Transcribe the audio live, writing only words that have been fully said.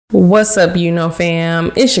What's up,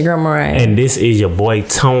 fam? It's your girl Mariah. And this is your boy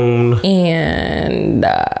Tone. And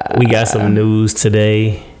we got some news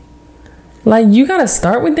today. You gotta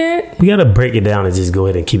start with that? We gotta break it down and just go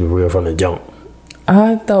ahead and keep it real from the jump.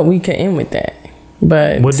 I thought we could end with that.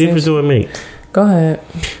 But what difference do it make? Go ahead.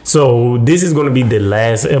 So this is gonna be the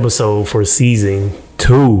last episode for season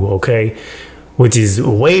 2, okay? Which is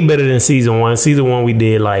way better than season 1. Season 1 we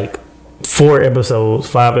did 5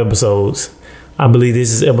 episodes. I believe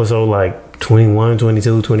this is episode 21,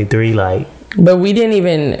 22, 23. But we didn't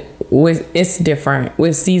even. It's different.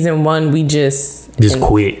 With season 1, we just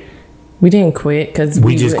quit. We didn't quit because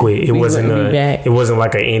we just quit. It wasn't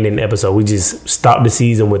like an ending episode. We just stopped the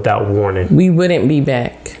season without warning. We wouldn't be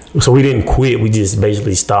back. So we didn't quit. We just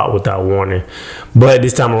basically stopped without warning. But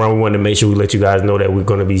this time around, we wanted to make sure we let you guys know that we're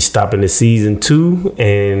going to be stopping the season 2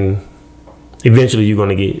 and eventually you're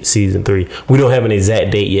going to get season 3. We don't have an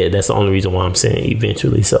exact date yet. That's the only reason why I'm saying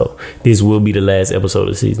eventually. So this will be the last episode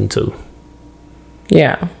of season 2.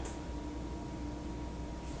 Yeah.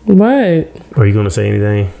 What? Are you going to say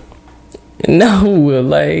anything? No,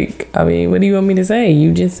 what do you want me to say?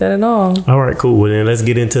 You just said it all. All right, cool. Well, then let's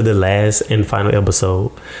get into the last and final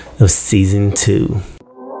episode of season 2.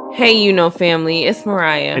 Hey, family, it's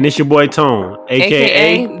Mariah. And it's your boy Tone,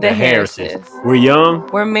 a.k.a. the Harrises. We're young.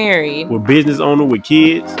 We're married. We're business owner with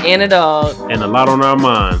kids. And a dog. And a lot on our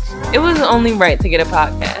minds. It was only right to get a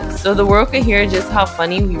podcast, so the world could hear just how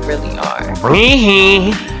funny we really are.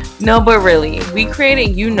 No, but really, we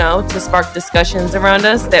created to spark discussions around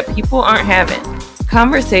us that people aren't having.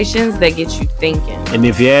 Conversations that get you thinking. And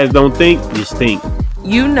if your ass don't think, just think.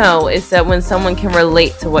 It's that when someone can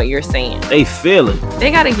relate to what you're saying. They feel it.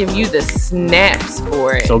 They gotta give you the snaps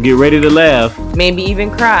for it. So get ready to laugh. Maybe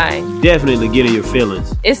even cry. Definitely get in your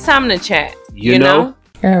feelings. It's time to chat. You know?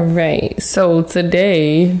 All right. So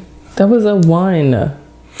today, that was a 1.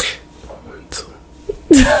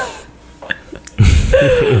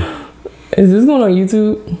 Is this going on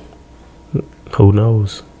YouTube? Who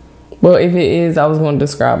knows? Well, if it is, I was going to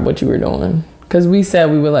describe what you were doing. Because we said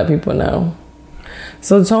we would let people know.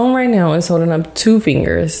 So Tone right now is holding up 2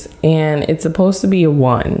 fingers. And it's supposed to be a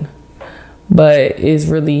 1. But it's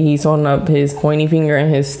really, he's holding up his pointy finger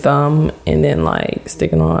and his thumb. And then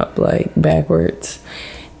sticking on up backwards.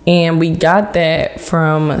 And we got that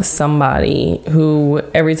from somebody who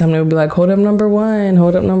every time they would be like, hold up number 1,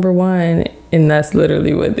 hold up number 1. And that's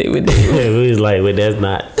literally what they would do. It was well, that's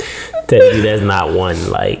not 1.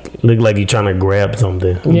 Look like you're trying to grab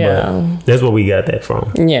something. Yeah. But that's where we got that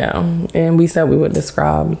from. Yeah. And we said we would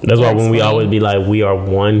describe. That's why when we always be like, we are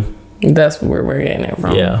 1. That's where we're getting it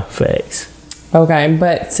from. Yeah, facts. Okay,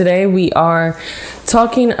 but today we are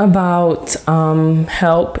talking about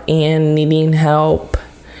help and needing help.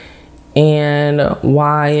 And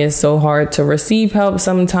why it's so hard to receive help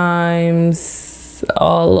sometimes,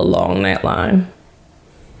 all along that line.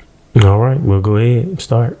 All right, we'll go ahead and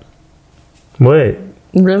start. What?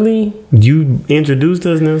 Really? You introduced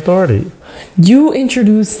us and then started. You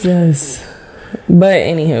introduced us. But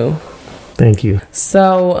anywho. Thank you.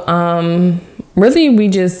 So, really we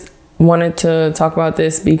just wanted to talk about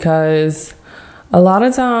this because a lot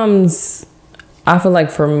of times I feel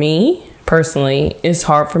like for me, personally, it's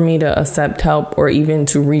hard for me to accept help or even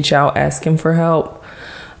to reach out asking for help.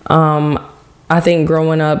 I think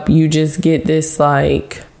growing up, you just get this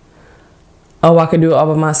oh, I could do it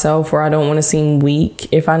all by myself, or I don't want to seem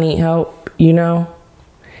weak if I need help,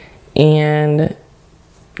 And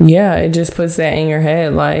yeah, it just puts that in your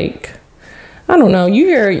head. I don't know. You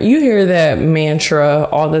hear that mantra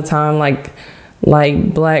all the time, like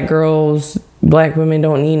black women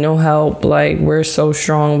don't need no help. We're so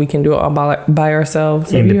strong, we can do it all by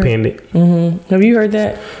ourselves. Independent. Have you heard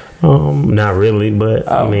that? Not really, but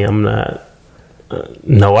I mean, I'm not.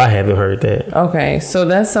 No, I haven't heard that. Okay, so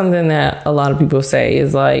that's something that a lot of people say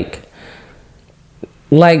is like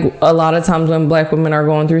a lot of times when black women are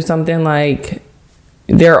going through something, what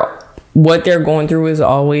they're going through is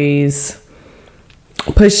always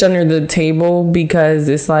pushed under the table because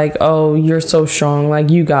it's oh, you're so strong,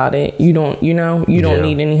 you got it, you don't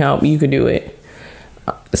need any help, you could do it.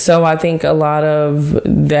 So I think a lot of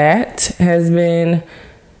that has been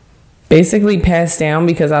basically passed down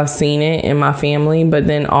because I've seen it in my family, but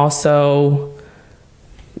then also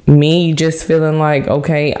me just feeling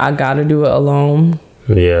okay, I gotta do it alone.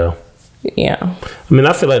 Yeah. I mean,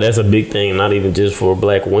 I feel like that's a big thing, not even just for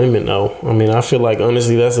black women though. I mean, I feel like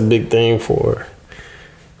honestly that's a big thing for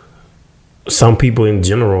some people in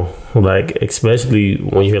general, especially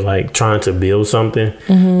when you're trying to build something.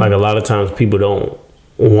 A lot of times people don't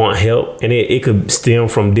want help, and it could stem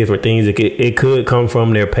from different things. It could come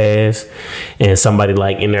from their past, and somebody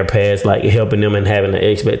like in their past like helping them and having an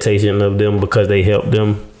expectation of them because they helped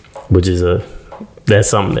them, which is that's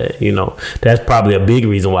something that, you know, that's probably a big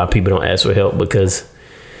reason why people don't ask for help, because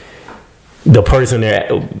the person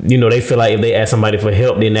that, you know, they feel like if they ask somebody for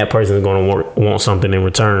help, then that person is going to want something in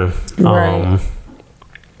return. Right.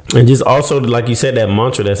 And just also, like you said, that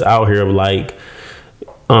mantra that's out here of like,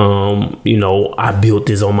 you know, I built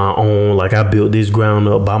this on my own. Like, I built this ground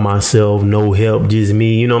up by myself, no help, just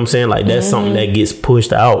me. You know what I'm saying? Like, that's something that gets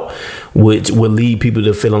pushed out, which would lead people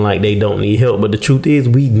to feeling like they don't need help. But the truth is,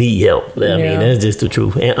 we need help. I mean, that's just the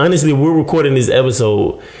truth. And honestly, we're recording this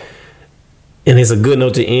episode, and it's a good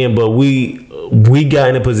note to end, but we got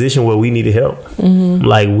in a position where we needed help.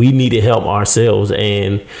 Like, we needed help ourselves,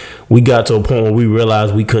 and we got to a point where we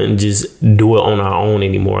realized we couldn't just do it on our own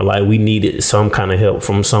anymore. Like, we needed some kind of help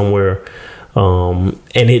from somewhere, and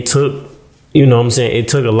it took, you know what I'm saying, it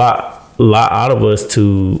took a lot out of us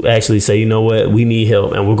to actually say, you know what, we need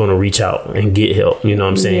help, and we're going to reach out and get help. You know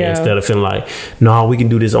what I'm saying? Instead of feeling like, no, we can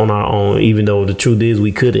do this on our own, even though the truth is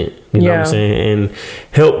we couldn't. You know what I'm saying? And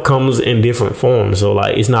help comes in different forms. So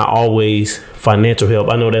like, it's not always financial help.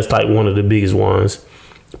 I know that's like one of the biggest ones.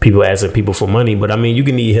 People asking people for money, but I mean, you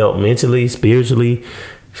can need help mentally, spiritually,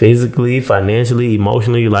 physically, financially,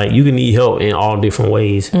 emotionally. Like, you can need help in all different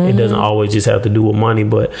ways. It doesn't always just have to do with money.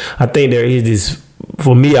 But I think there is this,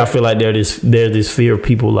 for me, I feel like there's this fear of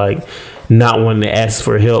people like not wanting to ask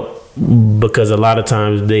for help, because a lot of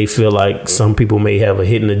times they feel like some people may have a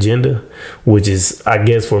hidden agenda, which is, I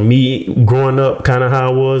guess, for me growing up, kind of how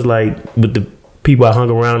I was like with the people I hung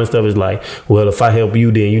around and stuff. Is like, well, if I help you,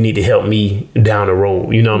 then you need to help me down the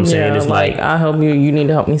road. You know what I'm saying? It's like, I help you, you need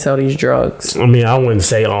to help me sell these drugs. I mean, I wouldn't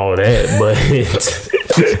say all of that, but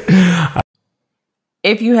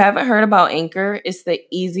if you haven't heard about Anchor, it's the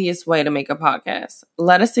easiest way to make a podcast.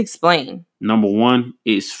 Let us explain. Number 1,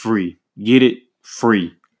 it's free. Get it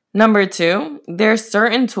free. Number 2, there's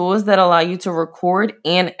certain tools that allow you to record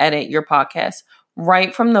and edit your podcast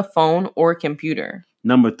right from the phone or computer.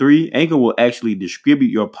 Number 3, Anchor will actually distribute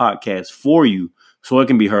your podcast for you, so it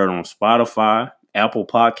can be heard on Spotify, Apple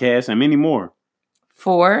Podcasts, and many more.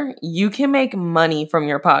 4, you can make money from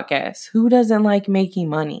your podcast. Who doesn't like making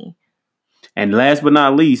money? And last but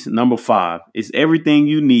not least, number 5, it's everything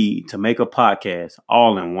you need to make a podcast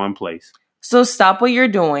all in one place. So stop what you're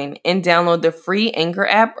doing and download the free Anchor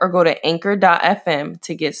app or go to anchor.fm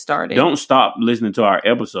to get started. Don't stop listening to our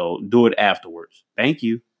episode. Do it afterwards. Thank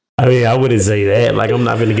you. I mean, I wouldn't say that. Like, I'm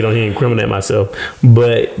not going to get on here and incriminate myself.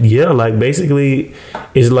 But yeah, like, basically,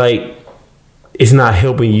 it's like, it's not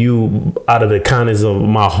helping you out of the kindness of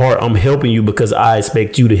my heart. I'm helping you because I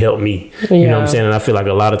expect you to help me. You know what I'm saying? And I feel like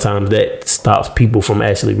a lot of times that stops people from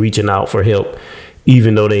actually reaching out for help,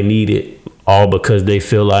 even though they need it, all because they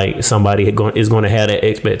feel like somebody is going to have that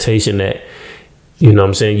expectation that, you know what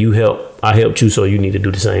I'm saying, I helped you, so you need to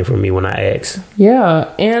do the same for me when I ask.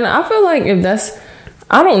 Yeah. And I feel like if that's,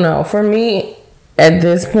 I don't know, for me at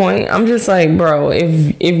this point, I'm just like, bro,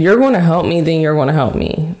 if you're going to help me, then you're going to help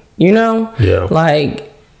me. You know? Yeah.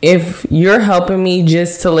 Like, if you're helping me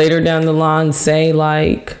just to later down the line say,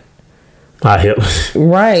 like, I help.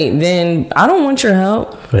 Right. Then I don't want your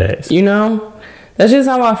help. Facts. You know? That's just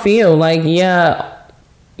how I feel. Like,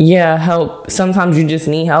 yeah, help. Sometimes you just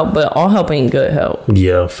need help, but all help ain't good help.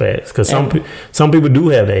 Yeah, facts. Because some people do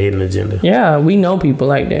have that hidden agenda. Yeah, we know people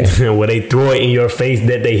like that. Where they throw it in your face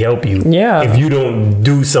that they help you. Yeah. If you don't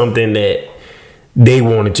do something that they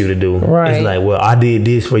wanted you to do. Right. It's like, well, I did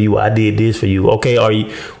this for you. I did this for you. Okay,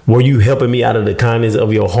 were you helping me out of the kindness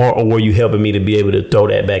of your heart, or were you helping me to be able to throw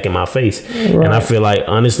that back in my face? Right. And I feel like,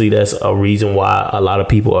 honestly, that's a reason why a lot of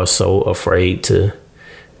people are so afraid to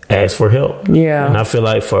ask for help. Yeah. And I feel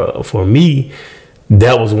like for me,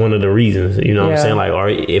 that was one of the reasons. You know what I'm saying?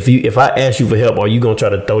 Like, if I ask you for help, are you gonna try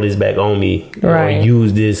to throw this back on me, right, or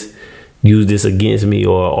use this against me,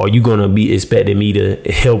 or are you gonna be expecting me to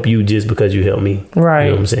help you just because you help me? Right. You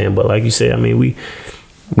know what I'm saying? But like you said, I mean,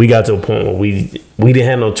 we got to a point where we didn't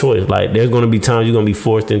have no choice. Like, there's gonna be times you're gonna be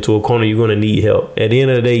forced into a corner. You're gonna need help. At the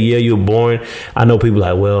end of the day, yeah, you're born. I know people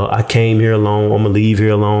like, well, I came here alone, I'm gonna leave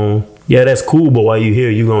here alone. Yeah, that's cool, but while you're here,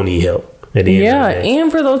 you're gonna need help at the end of the day.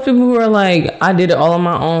 And for those people who are like, I did it all on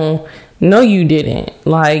my own. No, you didn't.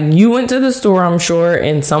 Like, you went to the store, I'm sure,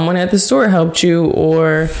 and someone at the store helped you.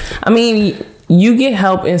 Or, I mean, you get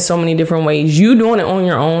help in so many different ways. You doing it on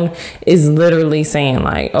your own is literally saying,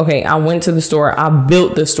 like, okay, I went to the store. I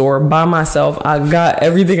built the store by myself. I got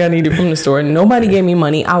everything I needed from the store. Nobody gave me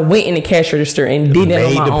money. I went in the cash register and did it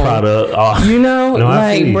on my own. Product. You know,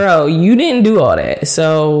 like, bro, you didn't do all that.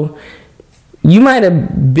 So you might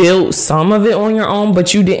have built some of it on your own,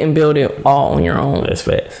 but you didn't build it all on your own. That's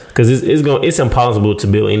facts. Because it's impossible to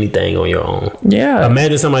build anything on your own. Yeah.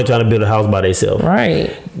 Imagine somebody trying to build a house by themselves.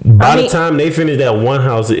 Right. By the time they finish that one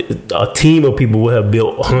house, a team of people will have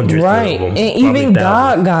built hundreds right. of them. And even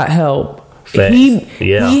God got help. Facts.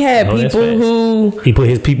 He had people who... He put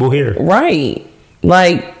his people here. Right.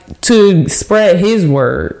 Like, to spread his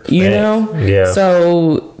word, you know? Yeah.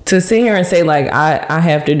 So... to sit here and say like I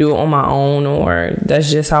have to do it on my own or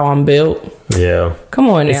that's just how I'm built. Yeah. Come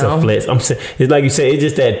on now. It's a flex. I'm saying it's like you say. It's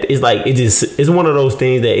just that it's one of those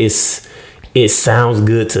things that it sounds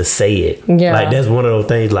good to say it. Yeah. Like that's one of those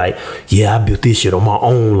things like, yeah, I built this shit on my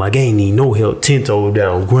own. Like I ain't need no help, 10 toes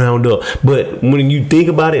down, ground up. But when you think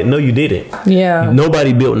about it, no, you didn't. Yeah.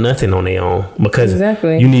 Nobody built nothing on their own because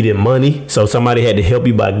you needed money. So somebody had to help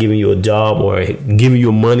you by giving you a job or giving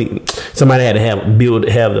you money. Somebody had to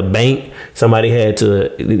have the bank. Somebody had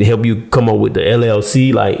to help you come up with the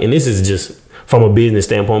LLC. Like, and this is just from a business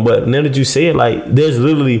standpoint. But now that you say it, like there's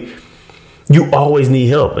literally. You always need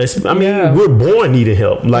help. We're born needing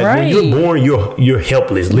help. Like when you're born, you're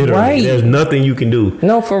helpless. Literally, there's nothing you can do.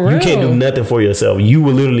 No, for real, you can't do nothing for yourself. You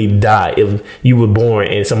will literally die if you were born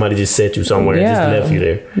and somebody just set you somewhere and just left you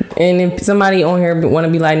there. And if somebody on here want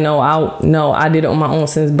to be like, no, I did it on my own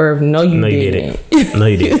since birth. No, you didn't. No,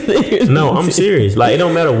 you didn't. No, I'm serious. Like it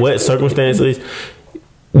don't matter what circumstances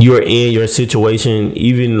you're in, your situation,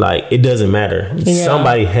 even like it doesn't matter.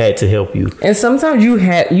 Somebody had to help you, and sometimes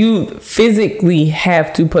you physically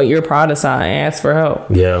have to put your pride aside and ask for help.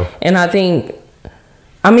 Yeah. And I think,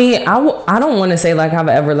 I don't want to say like I've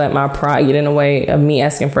ever let my pride get in the way of me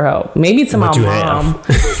asking for help. Maybe to my mom,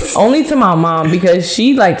 only to my mom, because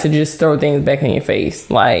she like to just throw things back in your face.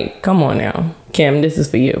 Like, come on now, Kim, this is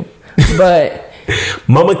for you. But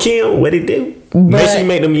Mama Kim, what it do? Make sure you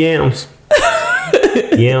make them yams.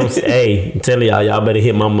 Yams, hey, I'm telling y'all better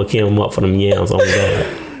hit Mama Kim up for them yams on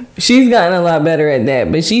God. She's gotten a lot better at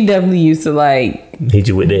that, but she definitely used to like hit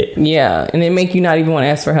you with that. Yeah, and it make you not even want to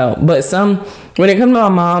ask for help. But when it comes to my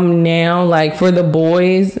mom now, like for the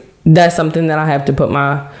boys, that's something that I have to put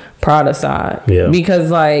my pride aside. Yeah.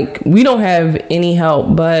 Because like we don't have any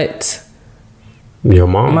help but your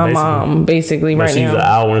mom. My mom, basically, right now. She's an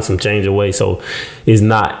hour and some change away, so it's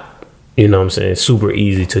not. You know what I'm saying? Super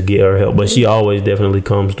easy to get her help. But she always definitely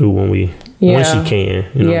comes through when she can.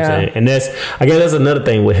 You know what I'm saying? And I guess that's another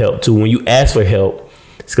thing with help too. When you ask for help,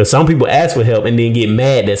 it's because some people ask for help and then get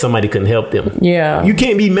mad that somebody couldn't help them. Yeah. You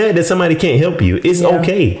can't be mad that somebody can't help you. It's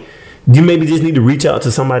okay. You maybe just need to reach out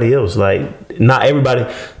to somebody else. Like, not everybody.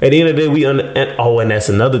 At the end of the day, and that's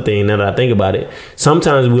another thing now that I think about it.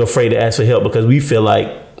 Sometimes we're afraid to ask for help because we feel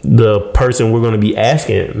like the person we're going to be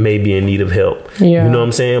asking may be in need of help. Yeah. You know what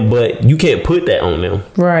I'm saying? But you can't put that on them.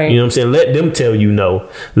 Right. You know what I'm saying? Let them tell you no.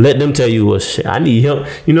 Let them tell you, well, shit, I need help.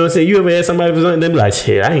 You know what I'm saying? You ever had somebody for something, they be like,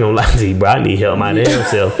 shit, I ain't gonna lie to you, bro. I need help my damn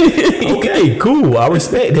self. Okay, cool. I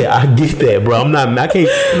respect that. I get that, bro. I'm not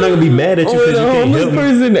gonna be mad at you because you can't help me. This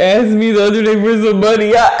person asked me the other day for some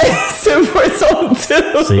money. I asked him for some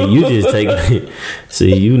too. See, you just taking it.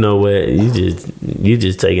 See, you know what? You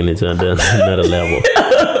just taking it to another level.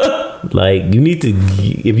 Like, you need to,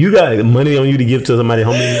 if you got money on you to give to somebody,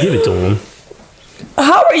 homie, give it to them.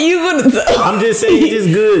 How are you gonna tell? I'm just saying it's just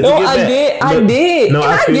good. No, I did. No,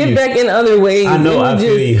 I get back in other ways. I know. I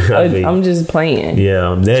feel you. I'm just playing.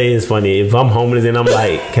 Yeah, that is funny. If I'm homeless and I'm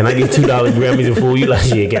like, can I get $2 Grammys and food? You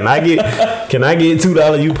like, yeah. Can I get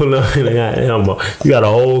 $2? You pull up. You got a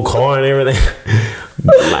whole car and everything.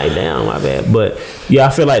 Like, damn, my bad. But yeah, I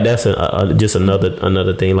feel like that's just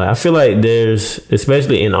another thing. Like, I feel like there's,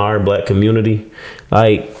 especially in our black community,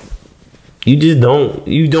 like, you don't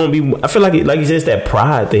be, I feel like you said, it's that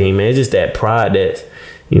pride thing, man. It's just that pride that's,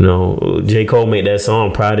 you know, J. Cole made that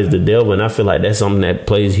song, Pride is the Devil. And I feel like that's something that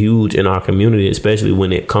plays huge in our community, especially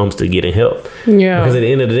when it comes to getting help. Yeah. Because at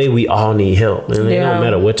the end of the day, we all need help. And it don't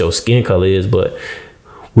matter what your skin color is, but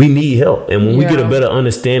we need help. And when we get a better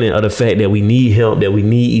understanding of the fact that we need help, that we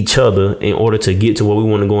need each other in order to get to where we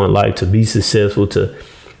want to go in life, to be successful, to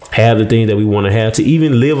have the things that we want to have, to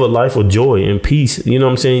even live a life of joy and peace. You know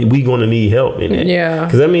what I'm saying? We going to need help in that. Yeah.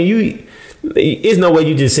 Because, I mean, it's no way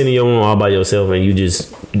you just sit in your room all by yourself and you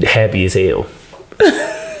just happy as hell.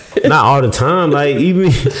 Not all the time. Like,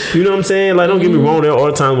 even, you know what I'm saying? Like, don't get me wrong. There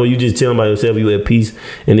are times where you just chilling by yourself, you at peace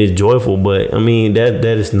and it's joyful. But, I mean, that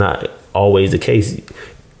is not always the case.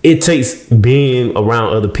 It takes being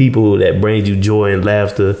around other people that brings you joy and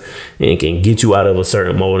laughter and can get you out of a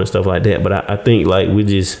certain mode and stuff like that. But I think like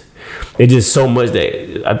it's just so much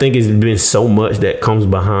that I think it's been so much that comes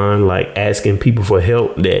behind like asking people for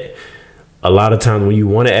help that a lot of times when you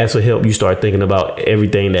want to ask for help, you start thinking about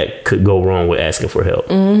everything that could go wrong with asking for help.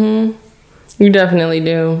 You definitely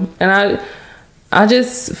do. And I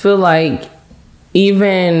just feel like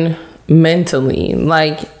even mentally,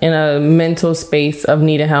 like in a mental space of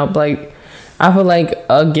needing help, like I feel like,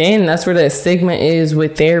 again, that's where the stigma is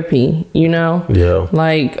with therapy, you know? Yeah.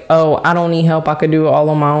 Like, oh, I don't need help. I could do it all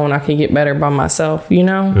on my own. I could get better by myself, you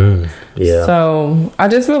know? Yeah. So I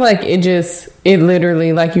just feel like it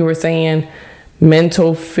literally, like you were saying,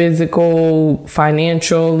 mental, physical,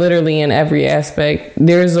 financial, literally in every aspect,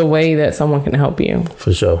 there's a way that someone can help you.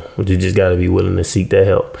 For sure. But you just got to be willing to seek that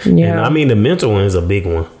help. Yeah. And I mean, the mental one is a big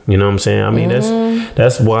one. You know what I'm saying? I mean,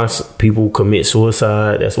 that's why people commit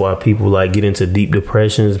suicide. That's why people like get into deep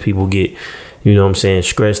depressions. People get, you know what I'm saying,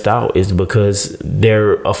 stressed out, is because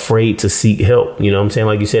they're afraid to seek help. You know what I'm saying?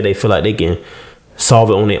 Like you said, they feel like they can solve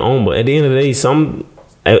it on their own. But at the end of the day,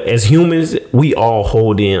 as humans, we all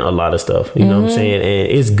hold in a lot of stuff, you know what I'm saying? And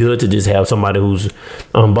it's good to just have somebody who's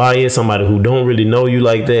unbiased, somebody who don't really know you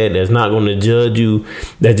like that, that's not going to judge you,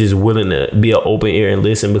 that's just willing to be an open ear and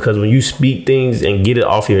listen. Because when you speak things and get it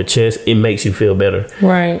off your chest, it makes you feel better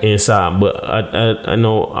inside. But I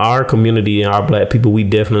know our community and our Black people, we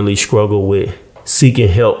definitely struggle with seeking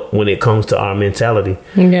help when it comes to our mentality,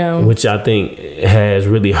 which I think has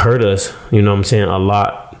really hurt us, you know what I'm saying, a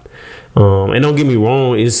lot. And don't get me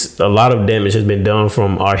wrong, it's a lot of damage has been done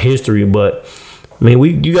from our history, but I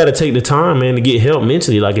mean, you got to take the time, man, to get help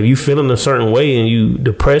mentally. Like if you feeling a certain way and you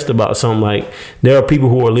depressed about something, like there are people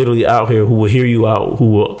who are literally out here who will hear you out, who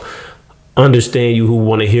will understand you, who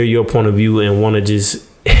want to hear your point of view and want to just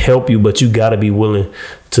help you, but you got to be willing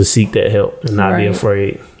to seek that help and not be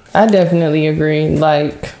afraid. I definitely agree.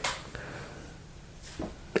 Like,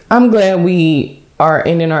 I'm glad we are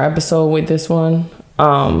ending our episode with this one.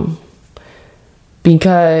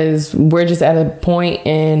 Because we're just at a point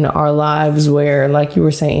in our lives where, like you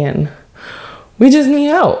were saying, we just need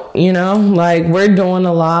help, you know? Like, we're doing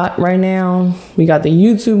a lot right now. We got the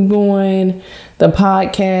YouTube going, the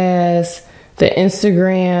podcast, the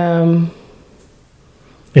Instagram.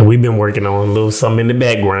 And we've been working on a little something in the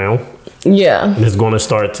background. Yeah. It's going to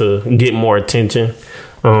start to get more attention.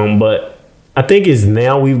 But I think it's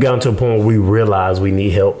now we've gotten to a point where we realize we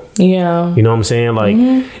need help. Yeah. You know what I'm saying? Like,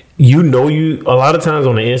 you know, a lot of times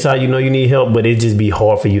on the inside, you know, you need help, but it just be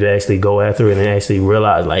hard for you to actually go after it and actually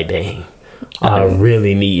realize, like, dang, I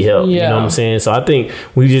really need help. You know what I'm saying? So I think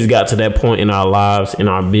we just got to that point in our lives, in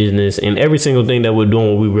our business, and every single thing that we're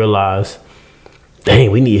doing, we realize,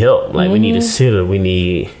 dang, we need help. Like, we need a sitter. We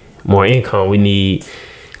need more income. We need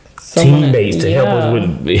teammates to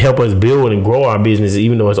help us build and grow our business,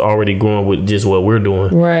 even though it's already growing with just what we're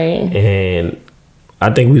doing. Right. And I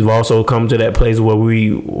think we've also come to that place where we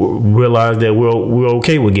realize that we're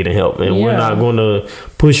okay with getting help, and we're not going to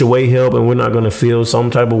push away help, and we're not going to feel some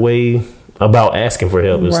type of way about asking for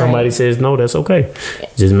help. If somebody says no, that's okay.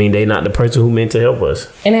 Just mean they not the person who meant to help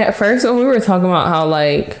us. And at first, when we were talking about how,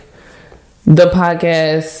 like, the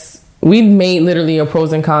podcast, we made literally a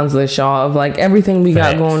pros and cons list, y'all, of like everything we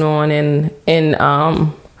got going on, and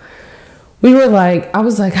we were like, I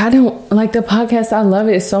was like, I don't like the podcast. I love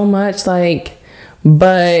it so much, like.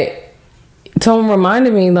 But Tone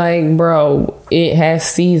reminded me, like, bro, it has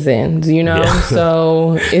seasons, you know? Yeah.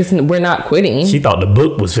 So we're not quitting. She thought the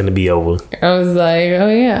book was finna be over. I was like, oh,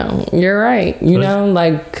 yeah, you're right. You know,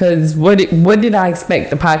 like, because what did I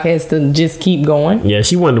expect? The podcast to just keep going? Yeah,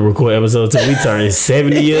 she wanted to record episodes till we turned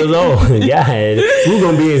 70 years old. God, we're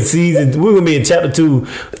going to be in chapter 2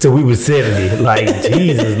 till we were 70. Like,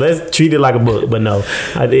 Jesus, let's treat it like a book. But no,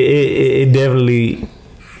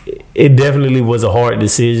 it definitely was a hard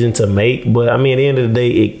decision to make, but I mean, at the end of the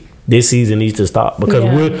day, this season needs to stop because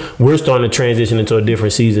we're starting to transition into a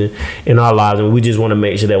different season in our lives, and we just want to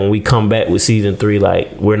make sure that when we come back with season 3, like,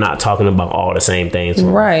 we're not talking about all the same things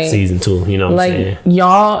from season 2. You know what I'm saying?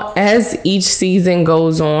 Y'all, as each season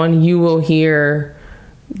goes on, you will hear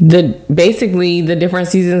basically the different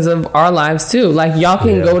seasons of our lives too. Like, y'all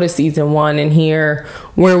can go to season 1 and hear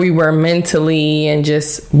where we were mentally and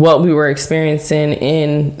just what we were experiencing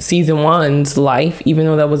in season 1's life, even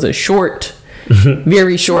though that was a short,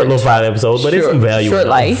 very short little 5 episodes, but it's some value. Short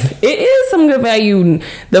life. It is some good value.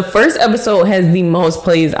 The first episode has the most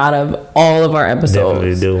plays out of all of our episodes.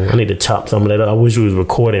 Definitely do. I need to chop some of that up. I wish we was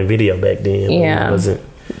recording video back then. Yeah. It wasn't.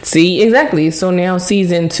 See, exactly. So now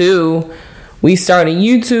season 2, we started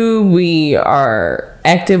YouTube. We are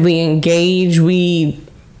actively engaged. We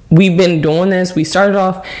we've been doing this. We started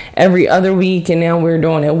off every other week and now we're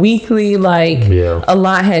doing it weekly. Like a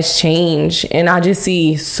lot has changed, and I just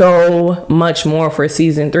see so much more for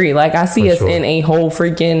season 3. Like I see us in a whole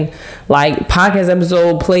freaking like podcast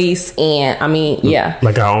episode place, and I mean,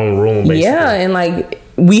 like our own room, basically. Yeah, and like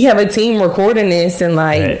we have a team recording this and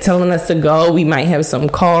like telling us to go. We might have some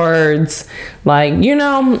cards, like, you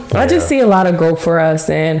know, I just see a lot of growth for us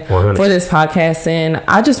and 100. For this podcast. And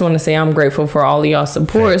I just want to say I'm grateful for all of y'all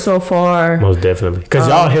support so far. Most definitely, because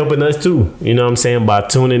y'all helping us too. You know what I'm saying? By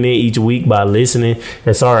tuning in each week, by listening.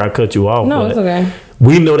 And sorry I cut you off. No, it's okay.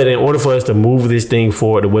 We know that in order for us to move this thing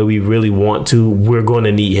forward the way we really want to, we're going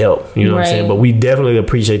to need help. You know what I'm saying? But we definitely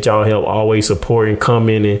appreciate y'all help, always supporting,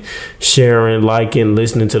 commenting, sharing, liking,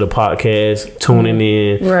 listening to the podcast, tuning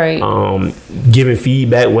in, giving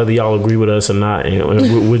feedback, whether y'all agree with us or not.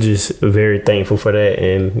 And we're just very thankful for that.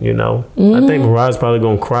 And, you know, I think Mariah's probably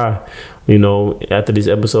going to cry, you know, after this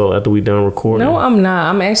episode, after we done recording. No, I'm not.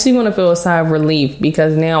 I'm actually going to feel a sigh of relief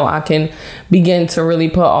because now I can begin to really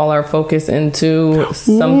put all our focus into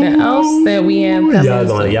something else that we have coming. Y'all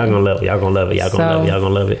gonna love it. Y'all gonna love it. Y'all gonna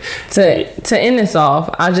love it. To end this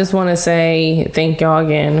off, I just want to say thank y'all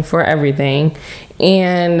again for everything,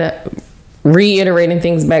 and reiterating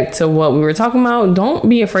things back to what we were talking about. Don't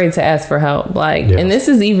be afraid to ask for help. Like, and this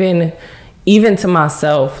is even to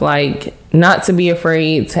myself, like, not to be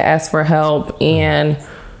afraid to ask for help and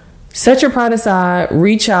set your pride aside,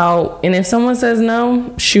 reach out. And if someone says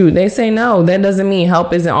no, shoot, they say no. That doesn't mean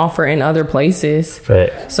help isn't offered in other places.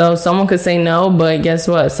 Fact. So someone could say no, but guess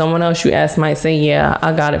what? Someone else you ask might say, yeah,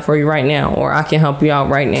 I got it for you right now, or I can help you out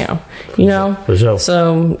right now. You know? For sure.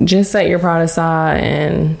 So just set your pride aside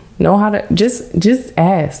and know how to just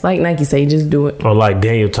ask. Like Nike say, just do it. Or like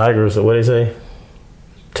Daniel Tiger, so what they say?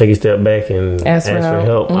 Take a step back and ask for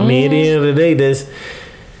help. Mm-hmm. I mean, at the end of the day,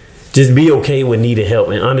 just be okay with needing help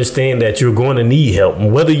and understand that you're going to need help.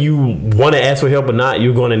 Whether you want to ask for help or not,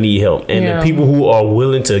 you're going to need help. And the people who are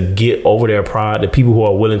willing to get over their pride, the people who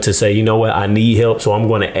are willing to say, you know what, I need help, so I'm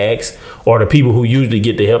going to ask, or the people who usually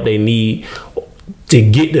get the help they need to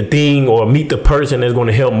get the thing or meet the person that's going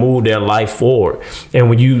to help move their life forward. And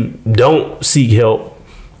when you don't seek help,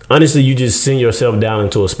 honestly, you just send yourself down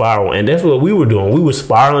into a spiral. And that's what we were doing. We were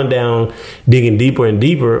spiraling down, digging deeper and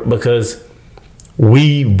deeper because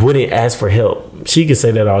we wouldn't ask for help. She could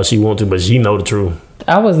say that all she wants to, but she know the truth.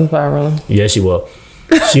 I wasn't spiraling. Yeah, she was.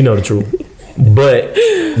 She know the truth. But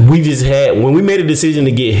we just when we made a decision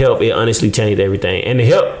to get help, it honestly changed everything. And the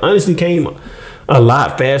help honestly came a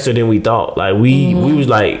lot faster than we thought. Like we was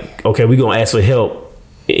like, okay, we're going to ask for help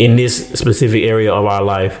in this specific area of our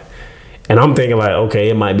life. And I'm thinking like, okay,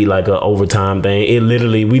 it might be like an overtime thing. We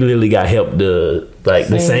literally got help the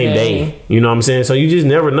same day. You know what I'm saying? So you just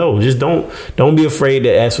never know. Just don't be afraid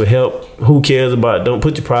to ask for help. Who cares about? Don't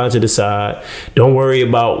put your pride to the side. Don't worry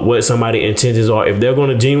about what somebody's intentions are. If they're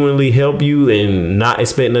going to genuinely help you and not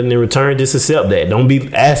expect nothing in return, just accept that. Don't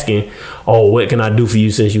be asking, oh, what can I do for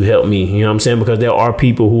you since you helped me? You know what I'm saying? Because there are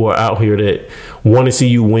people who are out here that want to see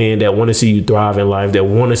you win, that want to see you thrive in life, that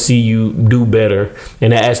want to see you do better,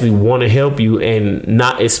 and that actually want to help you and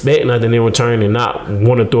not expect nothing in return and not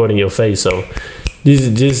want to throw it in your face. So this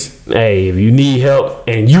is just, hey, if you need help,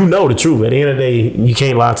 and you know the truth, at the end of the day, you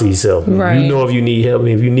can't lie to yourself. Right. You know if you need help, and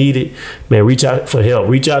if you need it, man, reach out for help.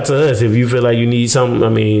 Reach out to us if you feel like you need something. I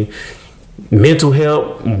mean, mental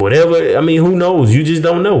help, whatever. I mean, who knows? You just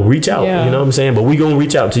don't know. Reach out. You know what I'm saying? But we gonna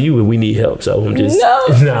reach out to you if we need help. So I'm just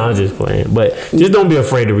I'm just playing. But just don't be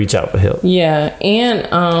afraid to reach out for help. Yeah,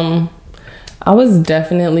 and I was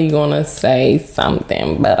definitely gonna say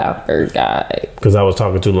something, but I forgot. Because I was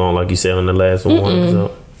talking too long, like you said on the last one.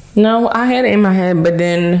 So. No, I had it in my head, but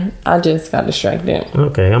then I just got distracted.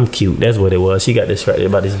 Okay, I'm cute. That's what it was. She got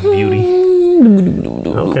distracted by this beauty.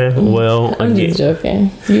 Okay, well, I'm just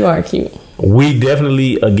joking. You are cute. We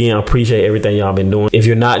definitely, again, appreciate everything y'all been doing. If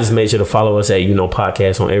you're not, just make sure to follow us at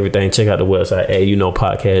Podcast on everything. Check out the website at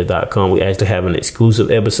podcast.com. We actually have an exclusive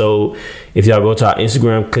episode. If y'all go to our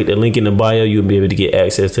Instagram, click the link in the bio, you'll be able to get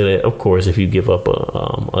access to that. Of course, if you give up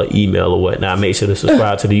a email or whatnot, make sure to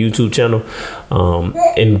subscribe to the YouTube channel.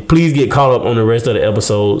 And please get caught up on the rest of the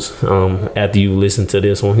episodes after you listen to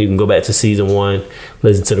this one. You can go back to season 1,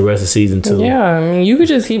 listen to the rest of season 2. Yeah, I mean, you could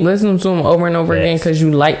just keep listening to them over and over again because you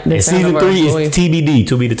like the sound of our voice. Season 3 is TBD,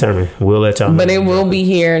 to be determined. We'll let y'all know. But it will be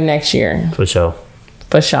here next year. For sure.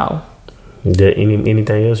 For sure.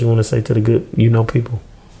 Anything else you want to say to the good people?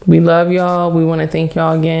 We love y'all. We want to thank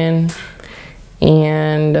y'all again.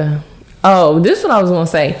 And this is what I was going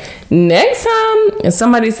to say. Next time, if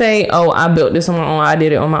somebody say, I built this on my own, I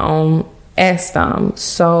did it on my own, ask them.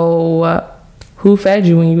 So, who fed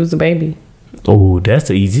you when you was a baby? Oh, that's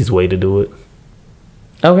the easiest way to do it.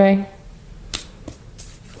 Okay.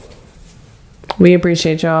 We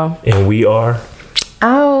appreciate y'all. And we are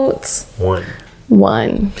out.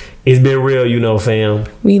 One. It's been real, fam.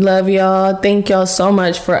 We love y'all. Thank y'all so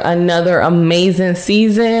much for another amazing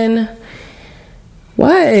season.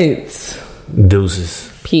 What?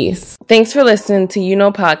 Deuces. Peace. Thanks for listening to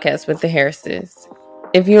Podcast with the Harrises.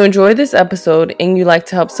 If you enjoyed this episode and you'd like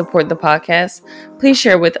to help support the podcast, please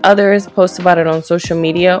share with others, post about it on social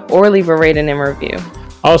media, or leave a rating and review.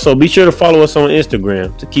 Also, be sure to follow us on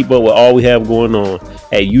Instagram to keep up with all we have going on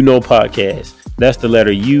at Podcast. That's the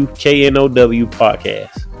letter UKNOW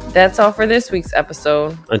podcast. That's all for this week's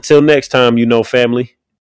episode. Until next time, family.